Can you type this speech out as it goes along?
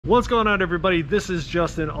What's going on, everybody? This is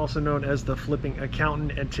Justin, also known as the Flipping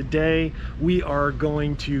Accountant, and today we are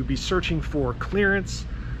going to be searching for clearance,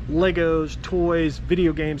 Legos, toys,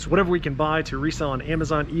 video games, whatever we can buy to resell on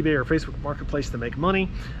Amazon, eBay, or Facebook Marketplace to make money.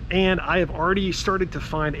 And I have already started to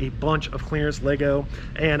find a bunch of clearance Lego,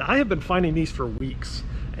 and I have been finding these for weeks.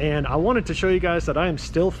 And I wanted to show you guys that I am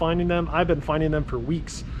still finding them. I've been finding them for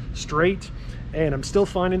weeks straight, and I'm still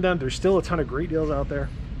finding them. There's still a ton of great deals out there.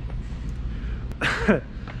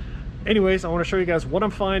 Anyways, I want to show you guys what I'm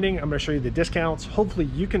finding. I'm going to show you the discounts. Hopefully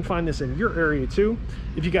you can find this in your area too.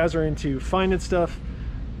 If you guys are into finding stuff,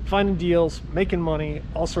 finding deals, making money,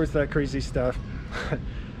 all sorts of that crazy stuff.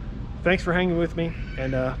 Thanks for hanging with me,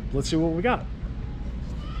 and let's see what we got.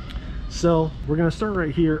 So we're going to start right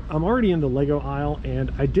here. I'm already in the Lego aisle,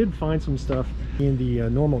 and I did find some stuff in the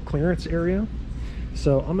normal clearance area.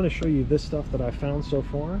 So I'm going to show you this stuff that I found so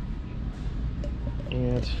far.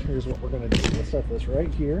 And here's what we're going to do. Let's set this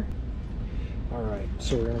right here. All right,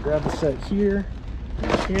 so we're gonna grab the set here,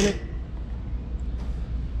 scan it,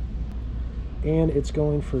 and it's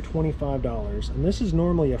going for $25. And this is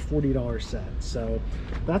normally a $40 set, so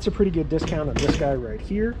that's a pretty good discount on this guy right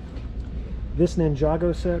here. This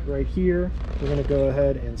Ninjago set right here, we're gonna go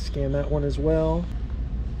ahead and scan that one as well.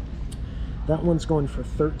 That one's going for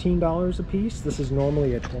 $13 a piece. This is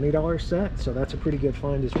normally a $20 set, so that's a pretty good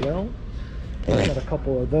find as well. We've got a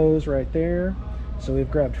couple of those right there. So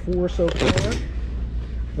we've grabbed 4 so far.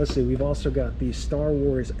 Let's see, we've also got the Star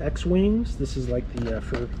Wars X-Wings. This is like the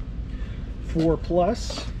for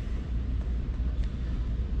 4+.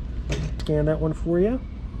 Scan that one for you.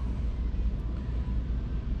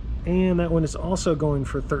 And that one is also going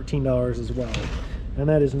for $13 as well. And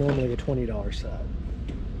that is normally a $20 set.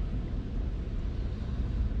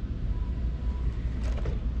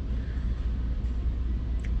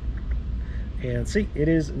 And see, it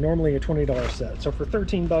is normally a $20 set. So for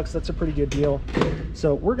 13 bucks, that's a pretty good deal.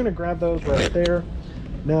 So we're gonna grab those right there.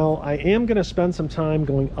 Now, I am gonna spend some time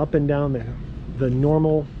going up and down the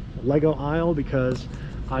normal Lego aisle, because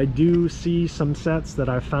I do see some sets that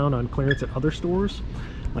I've found on clearance at other stores.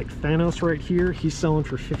 Like Thanos right here, he's selling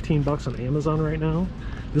for 15 bucks on Amazon right now.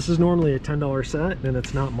 This is normally a $10 set, and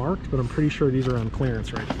it's not marked, but I'm pretty sure these are on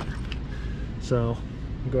clearance right here. So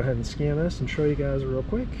I'll go ahead and scan this and show you guys real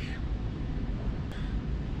quick.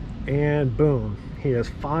 And boom, he has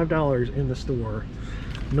 $5 in the store,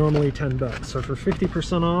 normally 10 bucks. So for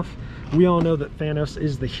 50% off, we all know that Thanos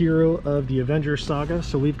is the hero of the Avengers saga,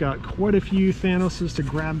 so we've got quite a few Thanoses to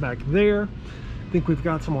grab back there. I think we've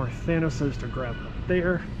got some more Thanoses to grab up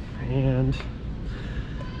there. And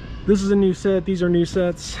this is a new set. These are new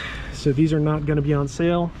sets, so these are not going to be on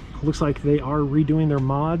sale. Looks like they are redoing their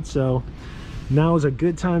mod, so now is a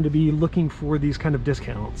good time to be looking for these kind of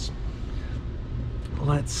discounts.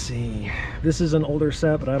 Let's see, this is an older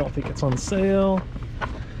set, but I don't think it's on sale.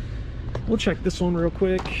 We'll check this one real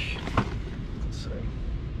quick. Let's see.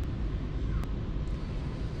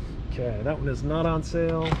 Okay, that one is not on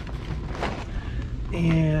sale.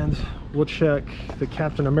 And we'll check the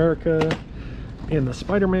Captain America and the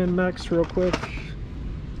Spider-Man mechs real quick.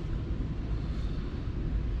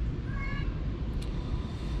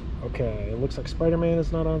 Okay, it looks like Spider-Man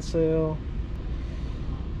is not on sale,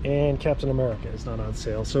 and Captain America is not on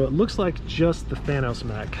sale. So it looks like just the Thanos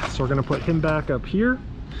mech. So we're gonna put him back up here.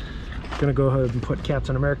 Gonna go ahead and put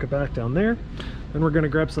Captain America back down there. Then we're gonna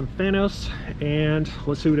grab some Thanos, and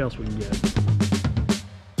let's see what else we can get.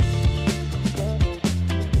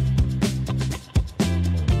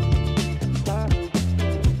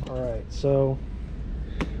 All right, so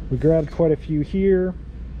we grabbed quite a few here.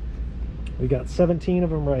 We got 17 of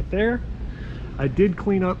them right there. I did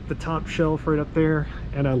clean up the top shelf right up there,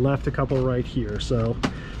 and I left a couple right here. So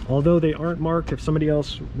although they aren't marked, if somebody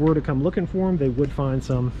else were to come looking for them, they would find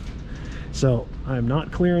some. So I'm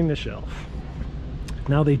not clearing the shelf.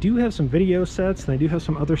 Now, they do have some video sets, and they do have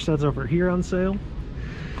some other sets over here on sale.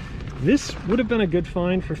 This would have been a good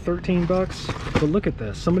find for 13 bucks, but look at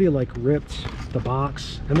this. Somebody like ripped the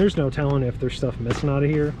box, and there's no telling if there's stuff missing out of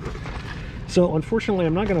here. So unfortunately,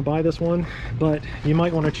 I'm not going to buy this one, but you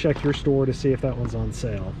might want to check your store to see if that one's on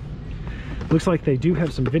sale. Looks like they do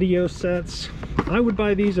have some video sets. I would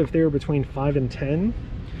buy these if they were between 5 and 10,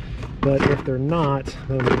 but if they're not,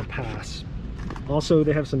 then I'm going to pass. Also,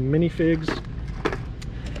 they have some minifigs,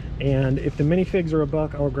 and if the minifigs are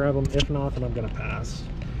 $1, I'll grab them. If not, then I'm going to pass.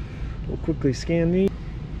 We'll quickly scan these.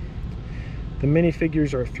 The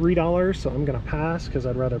minifigures are $3, so I'm going to pass because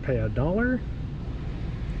I'd rather pay $1.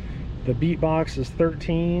 The beatbox is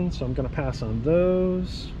 $13, so I'm going to pass on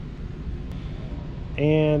those.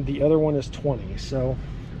 And the other one is $20, so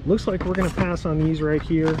looks like we're going to pass on these right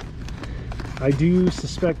here. I do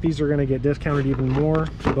suspect these are going to get discounted even more,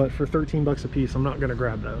 but for 13 bucks a piece, I'm not going to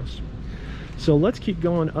grab those. So let's keep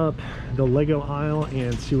going up the Lego aisle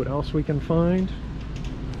and see what else we can find.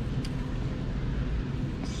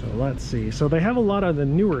 So let's see. So they have a lot of the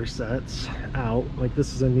newer sets out. Like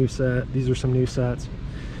this is a new set. These are some new sets.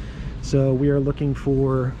 So we are looking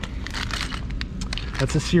for,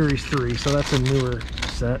 that's a Series 3, so that's a newer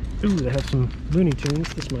set. Ooh, they have some Looney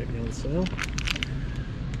Tunes. This might be on sale.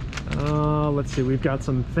 Let's see, we've got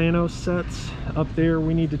some Thanos sets up there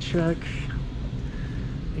we need to check.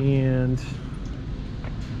 And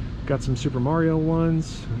got some Super Mario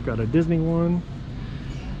ones. We've got a Disney one.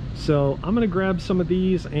 So I'm gonna grab some of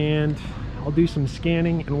these and I'll do some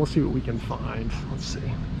scanning and we'll see what we can find. Let's see,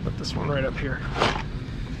 put this one right up here.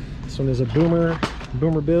 This one is a Boomer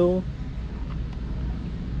Bill.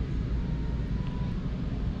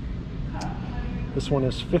 This one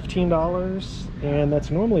is $15 and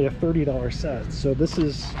that's normally a $30 set. So this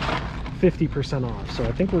is 50% off. So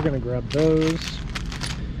I think we're gonna grab those.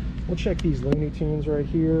 We'll check these Looney Tunes right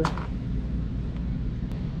here.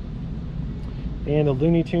 And the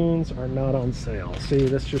Looney Tunes are not on sale. See,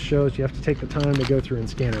 this just shows you have to take the time to go through and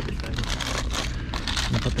scan everything.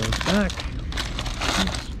 And put those back.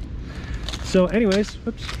 Oops. So anyways,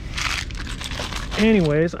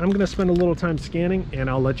 I'm gonna spend a little time scanning and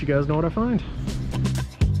I'll let you guys know what I find.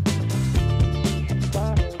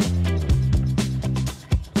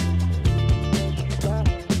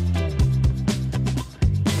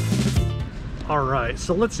 All right,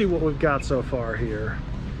 so let's see what we've got so far here.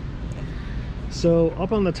 So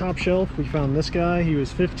up on the top shelf, we found this guy. He was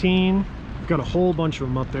 15. We've got a whole bunch of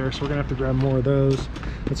them up there, so we're gonna have to grab more of those.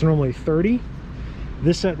 It's normally 30.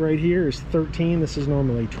 This set right here is 13. This is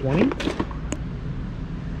normally 20.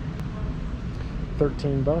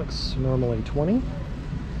 13 bucks, normally 20.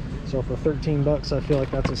 So for 13 bucks, I feel like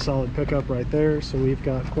that's a solid pickup right there. So we've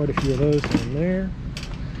got quite a few of those down there.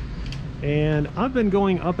 And I've been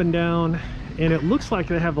going up and down, and it looks like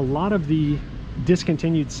they have a lot of the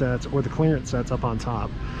discontinued sets or the clearance sets up on top.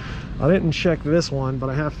 I didn't check this one, but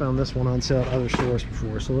I have found this one on sale at other stores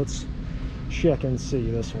before. So let's check and see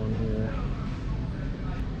this one here.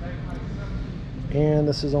 And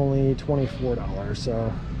this is only $24.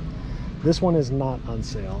 So this one is not on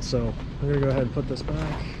sale. So I'm gonna go ahead and put this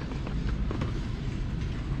back.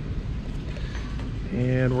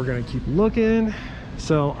 And we're gonna keep looking.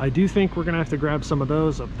 So I do think we're gonna have to grab some of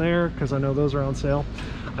those up there because I know those are on sale.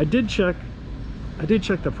 I did check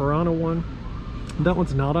the Piranha one. That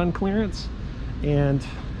one's not on clearance, and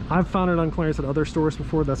I've found it on clearance at other stores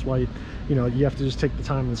before. That's why, you know, you have to just take the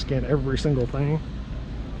time and scan every single thing.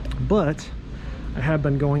 But I have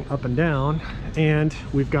been going up and down, and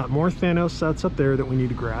we've got more Thanos sets up there that we need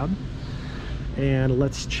to grab. And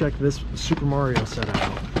let's check this Super Mario set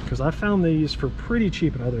out because I found these for pretty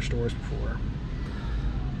cheap at other stores before.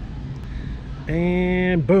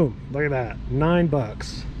 And boom, look at that, 9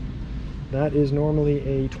 bucks. That is normally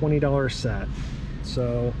a $20 set.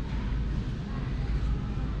 So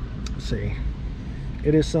let's see,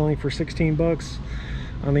 it is selling for 16 bucks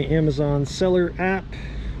on the Amazon seller app,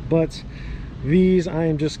 but these I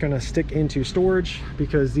am just gonna stick into storage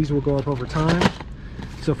because these will go up over time.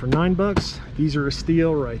 So for 9 bucks, these are a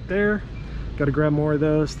steal right there. Got to grab more of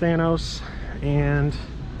those Thanos, and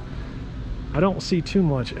I don't see too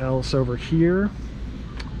much else over here.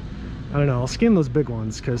 I don't know, I'll scan those big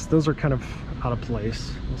ones because those are kind of out of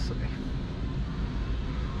place. We'll see.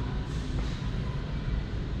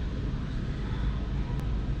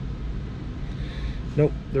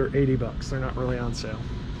 Nope, they're 80 bucks. They're not really on sale.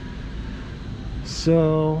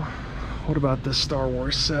 So what about this Star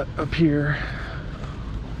Wars set up here?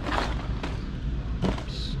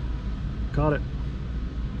 Oops. Got it.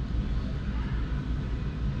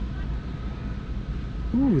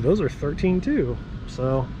 Ooh, those are 13 too.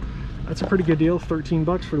 So that's a pretty good deal. 13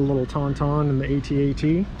 bucks for the little Tauntaun and the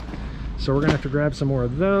AT-AT. So we're gonna have to grab some more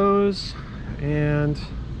of those. And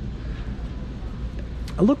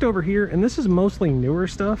I looked over here, and this is mostly newer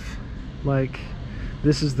stuff. Like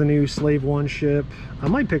this is the new Slave One ship. I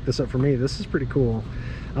might pick this up for me. This is pretty cool.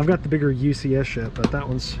 I've got the bigger UCS ship, but that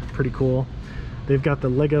one's pretty cool. They've got the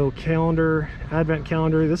Lego calendar, advent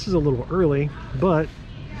calendar. This is a little early, but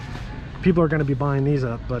people are going to be buying these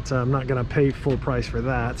up, but I'm not going to pay full price for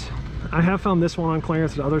that. I have found this one on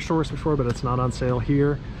clearance at other stores before, but it's not on sale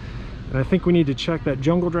here. And I think we need to check that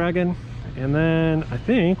Jungle Dragon, and then I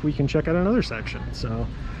think we can check out another section. So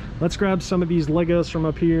let's grab some of these Legos from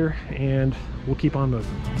up here and we'll keep on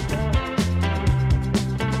moving.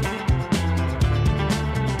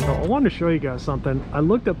 So I wanted to show you guys something. I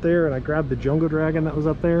looked up there and I grabbed the Jungle Dragon that was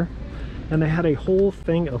up there, and they had a whole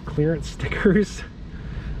thing of clearance stickers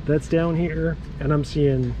that's down here, and I'm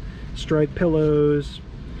seeing striped pillows,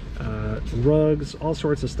 rugs, all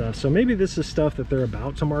sorts of stuff. So maybe this is stuff that they're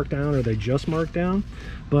about to mark down, or they just marked down,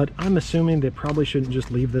 but I'm assuming they probably shouldn't just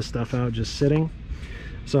leave this stuff out just sitting.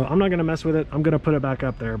 So I'm not going to mess with it. I'm going to put it back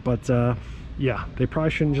up there, but yeah, they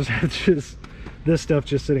probably shouldn't just have just this stuff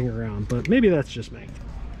just sitting around, but maybe that's just me.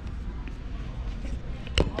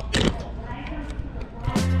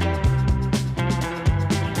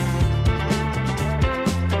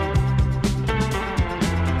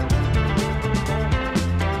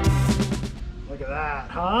 Look at that,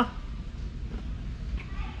 huh?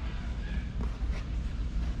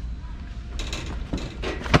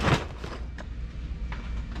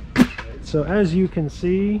 So as you can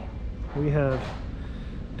see, we have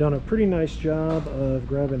done a pretty nice job of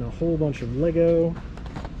grabbing a whole bunch of Lego.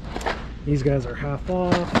 These guys are half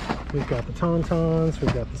off. We've got the Tauntauns,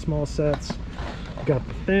 we've got the small sets, we've got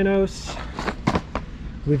the Thanos,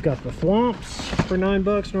 we've got the Thwomps for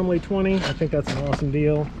 $9, normally 20. I think that's an awesome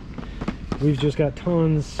deal. We've just got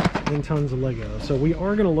tons and tons of Lego. So we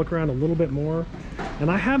are going to look around a little bit more. And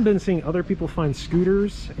I have been seeing other people find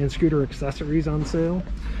scooters and scooter accessories on sale.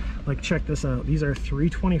 Like, check this out. These are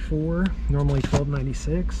 $3.24, normally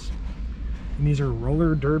 $12.96. And these are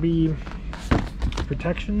roller derby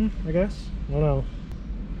protection, I guess. I don't know.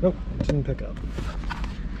 Nope, it didn't pick up.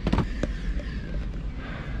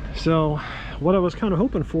 So what I was kind of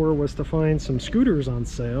hoping for was to find some scooters on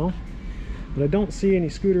sale, but I don't see any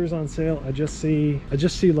scooters on sale. I just see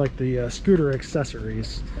like the scooter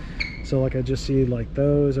accessories. So like I just see like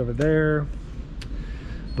those over there.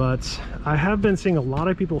 But I have been seeing a lot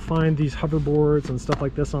of people find these hoverboards and stuff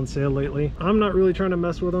like this on sale lately. I'm not really trying to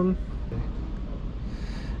mess with them.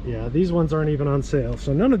 Yeah, these ones aren't even on sale.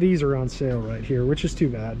 So none of these are on sale right here, which is too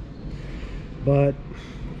bad. But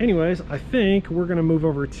anyways, I think we're gonna move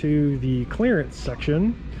over to the clearance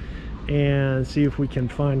section and see if we can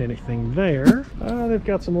find anything there. They've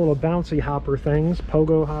got some little bouncy hopper things,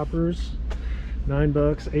 pogo hoppers, $9,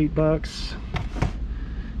 $8.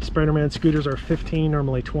 Spider-Man scooters are 15,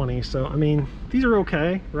 normally 20. So I mean, these are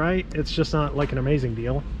okay, right? It's just not like an amazing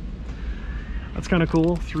deal. That's kind of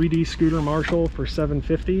cool. 3D scooter Marshall for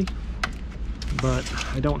 $7.50, but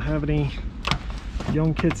I don't have any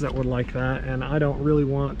young kids that would like that, and I don't really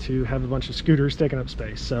want to have a bunch of scooters taking up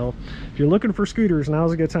space. So if you're looking for scooters,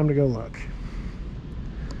 now's a good time to go look.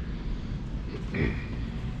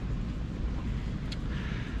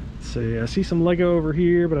 So yeah, I see some Lego over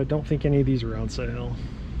here, but I don't think any of these are on sale.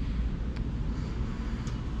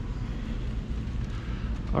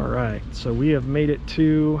 All right, so we have made it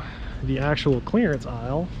to the actual clearance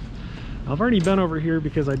aisle. I've already been over here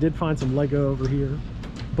because I did find some Lego over here,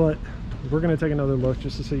 but we're gonna take another look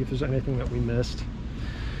just to see if there's anything that we missed.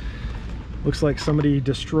 Looks like somebody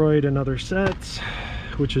destroyed another set,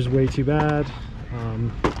 which is way too bad.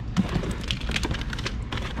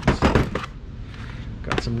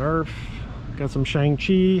 Got some Nerf, got some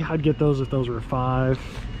Shang-Chi. I'd get those if those were $5.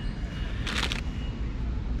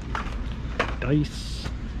 Dice.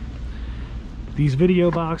 These video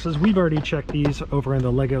boxes, we've already checked these over in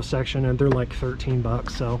the Lego section, and they're like $13,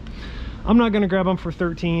 so I'm not going to grab them for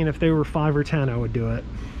 13. If they were 5 or 10, I would do it.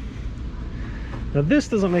 Now this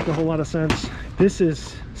doesn't make a whole lot of sense. This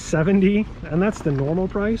is 70, and that's the normal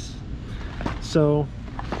price. So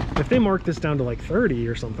if they marked this down to like 30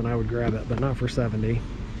 or something, I would grab it, but not for 70.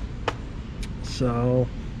 So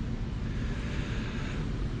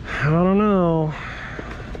I don't know.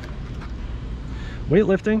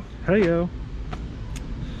 Weightlifting, hey yo.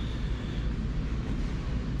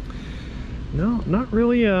 No, not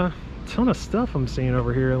really a ton of stuff I'm seeing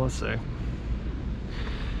over here. Let's see.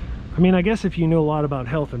 I mean, I guess if you know a lot about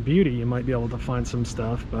health and beauty, you might be able to find some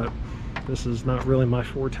stuff, but this is not really my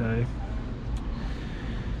forte.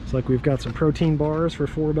 It's like we've got some protein bars for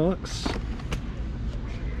 $4.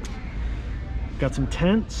 Got some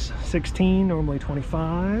tents, 16, normally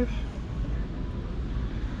 25.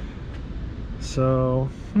 So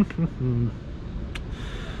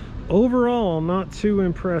overall, not too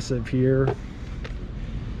impressive here.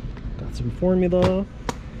 Got some formula.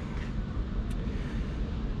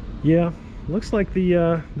 Yeah, looks like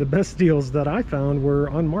the best deals that I found were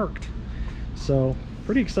unmarked. So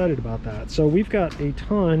pretty excited about that. So we've got a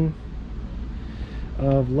ton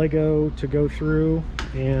of Lego to go through,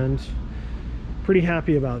 and pretty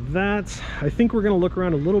happy about that. I think we're gonna look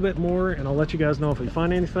around a little bit more, and I'll let you guys know if we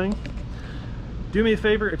find anything. Do me a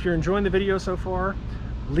favor, if you're enjoying the video so far,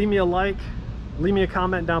 leave me a like, leave me a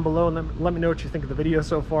comment down below, and let me know what you think of the video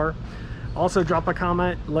so far. Also drop a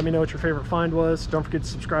comment, let me know what your favorite find was. Don't forget to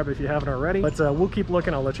subscribe if you haven't already. But we'll keep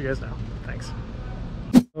looking, I'll let you guys know. Thanks.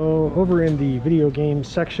 Thanks. So over in the video game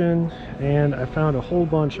section, and I found a whole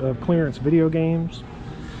bunch of clearance video games,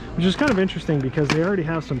 which is kind of interesting because they already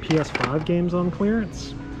have some PS5 games on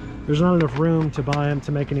clearance. There's not enough room to buy them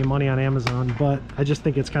to make any money on Amazon, but I just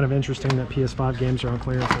think it's kind of interesting that PS5 games are on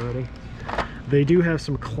clearance already. They do have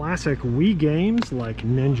some classic Wii games like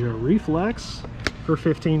Ninja Reflex for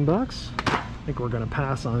 15 bucks. I think we're gonna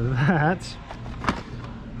pass on that.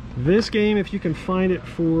 This game, if you can find it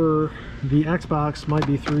for the Xbox, might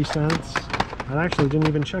be 3 cents. I actually didn't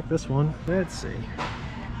even check this one. Let's see.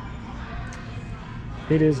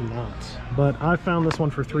 It is not, but I found this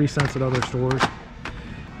one for 3 cents at other stores.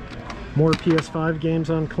 More PS5 games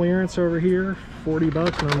on clearance over here, 40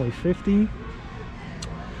 bucks, normally 50.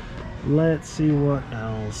 Let's see what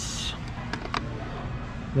else.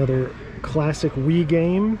 Another classic Wii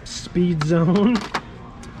game, Speed Zone.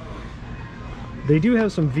 They do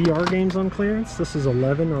have some VR games on clearance. This is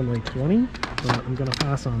 11, normally 20, but I'm gonna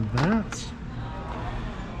pass on that.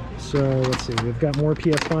 So let's see, we've got more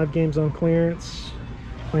PS5 games on clearance.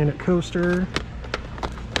 Planet Coaster.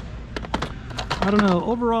 I don't know,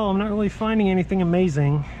 overall I'm not really finding anything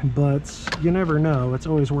amazing, but you never know. It's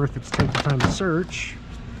always worth it to take the time to search.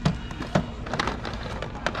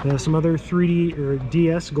 There's some other 3D or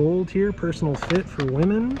DS Gold here, personal fit for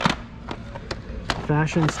women.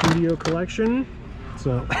 Fashion Studio Collection.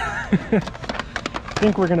 So I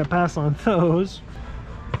think we're gonna pass on those.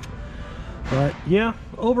 But yeah,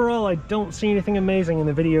 overall I don't see anything amazing in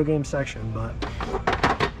the video game section, but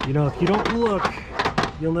you know, if you don't look,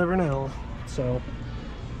 you'll never know. So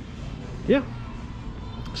yeah,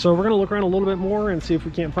 so we're gonna look around a little bit more and see if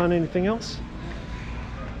we can't find anything else.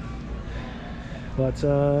 But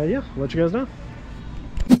yeah, I'll let you guys know.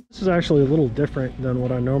 This is actually a little different than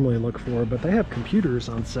what I normally look for, but they have computers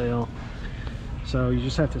on sale. So you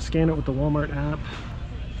just have to scan it with the Walmart app.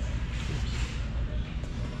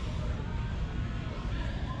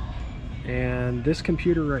 And this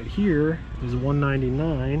computer right here is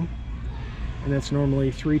 $199, and it's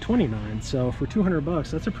normally $329. So for 200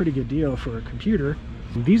 bucks, that's a pretty good deal for a computer.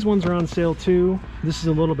 These ones are on sale too. This is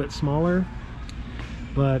a little bit smaller,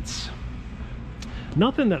 but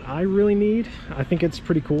nothing that I really need. I think it's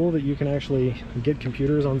pretty cool that you can actually get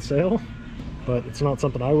computers on sale, but it's not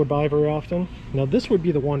something I would buy very often. Now this would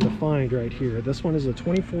be the one to find right here. This one is a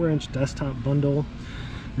 24-inch desktop bundle,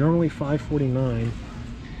 normally $549,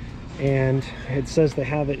 and it says they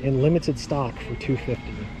have it in limited stock for $250.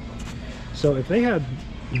 So if they had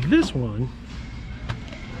this one,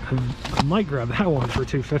 I might grab that one for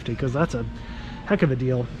 $250 because that's a heck of a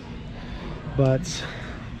deal. But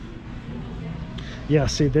yeah,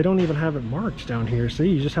 see, they don't even have it marked down here. See,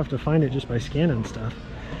 you just have to find it just by scanning stuff.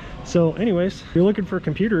 So anyways, if you're looking for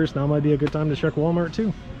computers, now might be a good time to check Walmart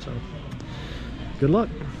too. So good luck.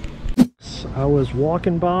 I was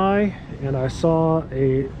walking by and I saw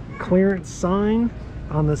a clearance sign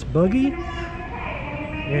on this buggy,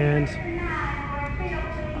 and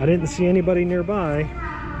I didn't see anybody nearby,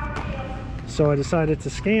 so I decided to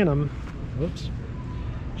scan them. Whoops.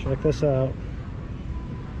 Check this out.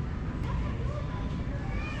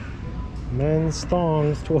 Men's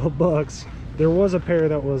thongs, 12 bucks. There was a pair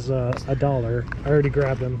that was $1. I already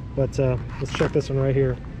grabbed them, but let's check this one right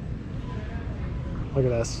here. Look at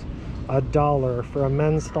this. $1 for a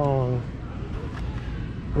men's thong,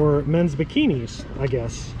 or men's bikinis, I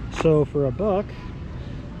guess. So for $1,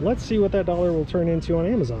 let's see what that dollar will turn into on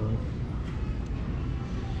Amazon.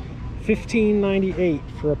 $15.98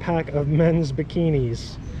 for a pack of men's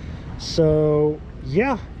bikinis. So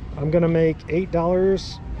yeah, I'm gonna make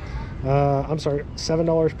 $8. I'm sorry,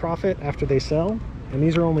 $7 profit after they sell, and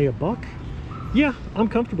these are only $1. Yeah, I'm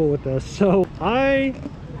comfortable with this. So I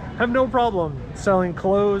have no problem selling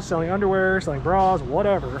clothes, selling underwear, selling bras,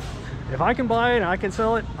 whatever. If I can buy it and I can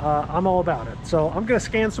sell it, I'm all about it. So I'm gonna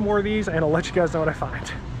scan some more of these and I'll let you guys know what I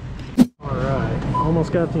find. All right,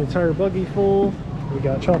 almost got the entire buggy full. We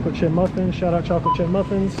got chocolate chip muffins. Shout out chocolate chip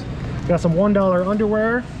muffins. Got some $1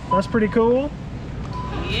 underwear. That's pretty cool.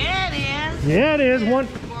 Yeah, it is. Yeah, it is. One.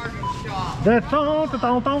 That thong.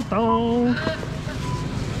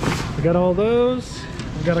 We got all those.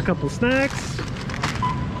 We got a couple snacks.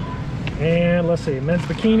 And let's see, men's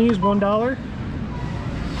bikinis, $1.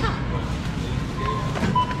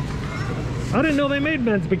 I didn't know they made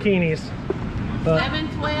men's bikinis.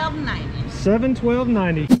 $712.90.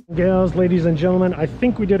 $712.90. Gals, ladies and gentlemen, I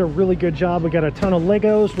think we did a really good job. We got a ton of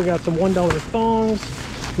Legos. We got some $1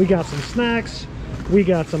 thongs. We got some snacks. We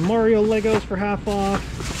got some Mario Legos for half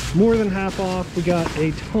off. More than half off. We got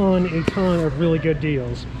a ton of really good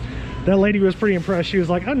deals. That lady was pretty impressed. She was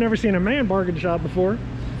like, I've never seen a man bargain shop before.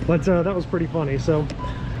 But that was pretty funny. So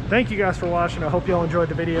thank you guys for watching. I hope you all enjoyed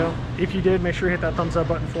the video. If you did, make sure you hit that thumbs up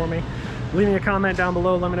button for me. Leave me a comment down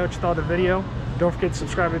below. Let me know what you thought of the video. Don't forget to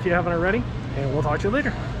subscribe if you haven't already, and we'll talk to you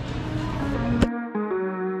later.